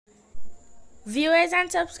Viewers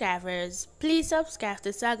and subscribers, please subscribe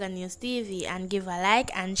to Saga News TV and give a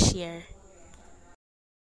like and share.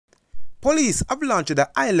 Police have launched a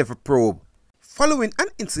high-level probe following an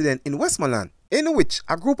incident in Westmoreland in which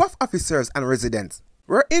a group of officers and residents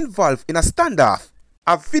were involved in a standoff.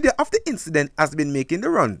 A video of the incident has been making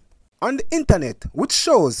the run on the internet, which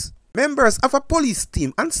shows members of a police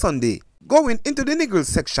team on Sunday going into the Niggle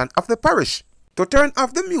section of the parish to turn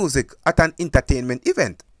off the music at an entertainment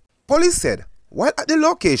event. Police said while at the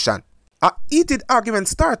location, a heated argument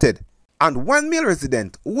started and one male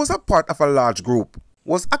resident who was a part of a large group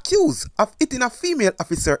was accused of hitting a female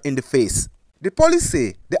officer in the face. The police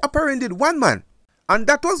say they apprehended one man, and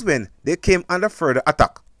that was when they came under further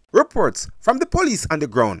attack. Reports from the police on the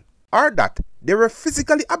ground are that they were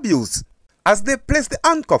physically abused as they placed the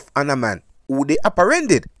handcuff on a man who they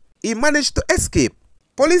apprehended. He managed to escape.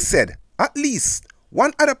 Police said at least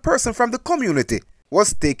one other person from the community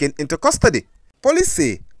was taken into custody. Police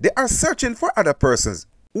say they are searching for other persons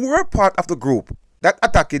who were part of the group that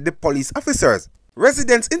attacked the police officers.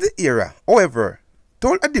 Residents in the area, however,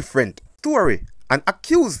 told a different story and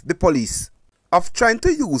accused the police of trying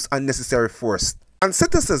to use unnecessary force on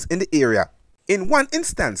citizens in the area. In one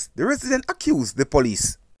instance, the resident accused the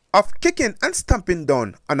police of kicking and stamping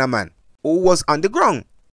down on a man who was on the ground.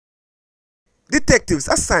 Detectives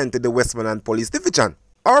assigned to the Westmoreland Police Division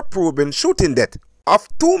are probing shooting death of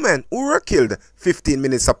two men who were killed 15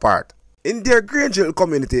 minutes apart in their Grange Hill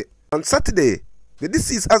community on Saturday. The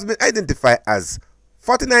deceased has been identified as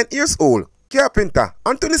 49 years old carpenter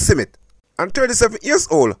Anthony Simmet and 37 years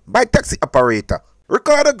old bike taxi operator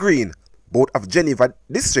Ricardo Green, both of Geneva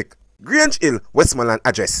District, Grange Hill, Westmoreland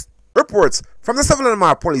address. Reports from the Sutherland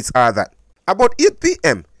Mall Police are that about 8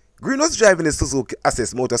 p.m. Green was driving his Suzuki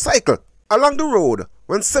Access motorcycle along the road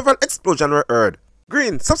when several explosions were heard.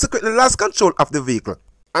 Green subsequently lost control of the vehicle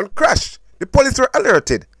and crashed. The police were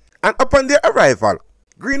alerted, and upon their arrival,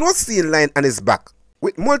 Green was seen lying on his back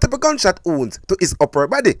with multiple gunshot wounds to his upper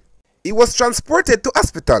body. He was transported to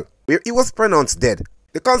hospital where he was pronounced dead.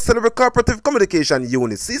 The Constabulary Cooperative Communication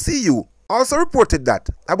Unit (CCU) also reported that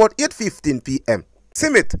about 8:15 p.m.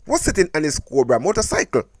 Simmet was sitting on his Cobra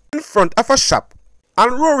motorcycle in front of a shop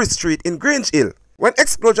on Rory Street in Grange Hill. When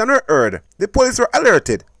explosions were heard, the police were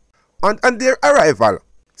alerted, and on their arrival,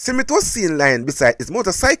 Simmet was seen lying beside his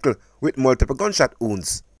motorcycle with multiple gunshot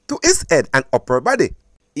wounds to his head and upper body.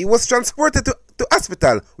 He was transported to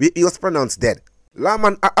hospital where he was pronounced dead.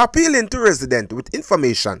 Lawmen are appealing to residents with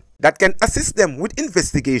information that can assist them with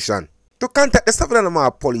investigation to contact the Sutherland Mall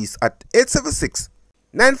Police at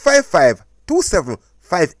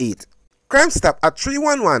 876-955-2758. Crime Stop at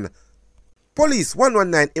 311, Police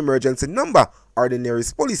 119 emergency number or the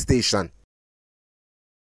nearest police station.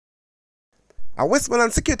 A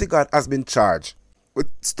Westmoreland security guard has been charged with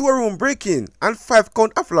storeroom break-in and 5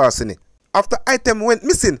 counts of larceny after item went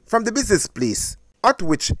missing from the business place at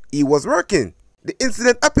which he was working. The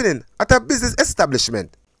incident happening at a business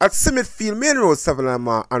establishment at Smithfield Main Road, Sutherland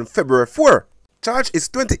Mall on February 4. Charge is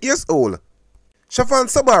 20 years old. Shavan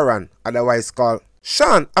Sabaran, otherwise called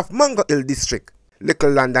Sean of Mango Hill District,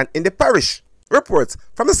 Little London in the parish. Reports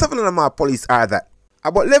from the Sutherland Mall Police are that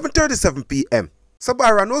about 11:37 p.m.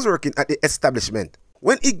 Sabaran was working at the establishment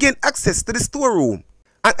when he gained access to the storeroom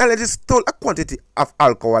and allegedly stole a quantity of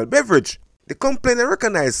alcohol beverage. The complainant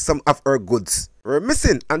recognized some of her goods were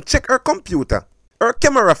missing and checked her computer, her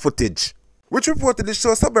camera footage, which reportedly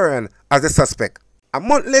shows Sabaran as the suspect. A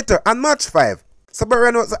month later, on March 5,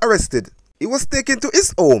 Sabaran was arrested. He was taken to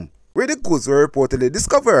his home where the goods were reportedly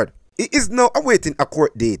discovered. He is now awaiting a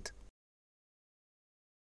court date.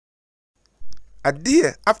 A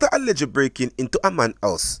day after alleged breaking into a man's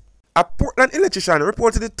house, a Portland electrician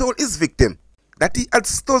reportedly told his victim that he had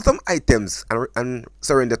stolen some items and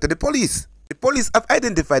surrendered to the police. The police have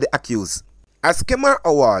identified the accused as Kemar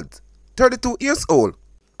Award, 32 years old,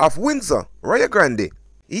 of Windsor, Rio Grande.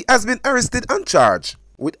 He has been arrested and charged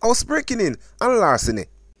with house breaking in and larceny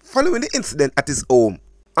following the incident at his home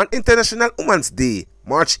on International Women's Day,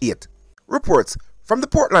 March 8. Reports from the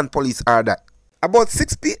Portland police are that about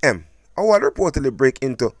 6 p.m. Award reportedly break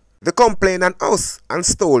into the complainant house and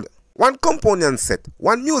stole one component set,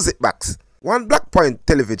 one music box, one Black Point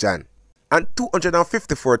television, and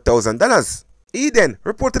 $254,000. He then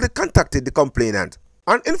reportedly contacted the complainant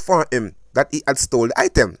and informed him that he had stolen the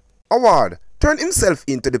item. Award turned himself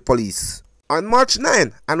in to the police on March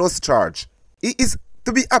 9 and was charged. He is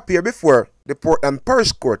to be appear before the Portland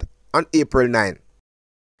Parish Court on April 9.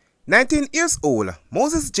 19 years old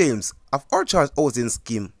Moses James of Orchard Housing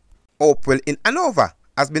Scheme, Hopewell in Hanover,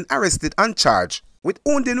 has been arrested and charged with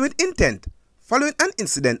wounding with intent following an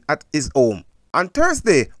incident at his home on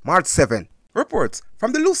Thursday, March 7. Reports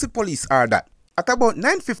from the Lucy police are that at about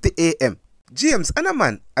 9:50 a.m., James and a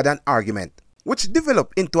man had an argument, which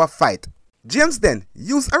developed into a fight. James then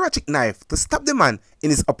used a ratchet knife to stab the man in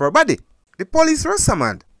his upper body. The police were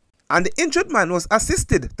summoned, and the injured man was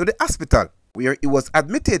assisted to the hospital, where he was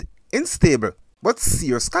admitted in stable but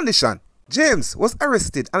serious condition. James was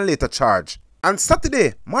arrested and later charged. On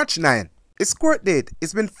Saturday, March 9, his court date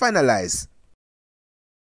has been finalized.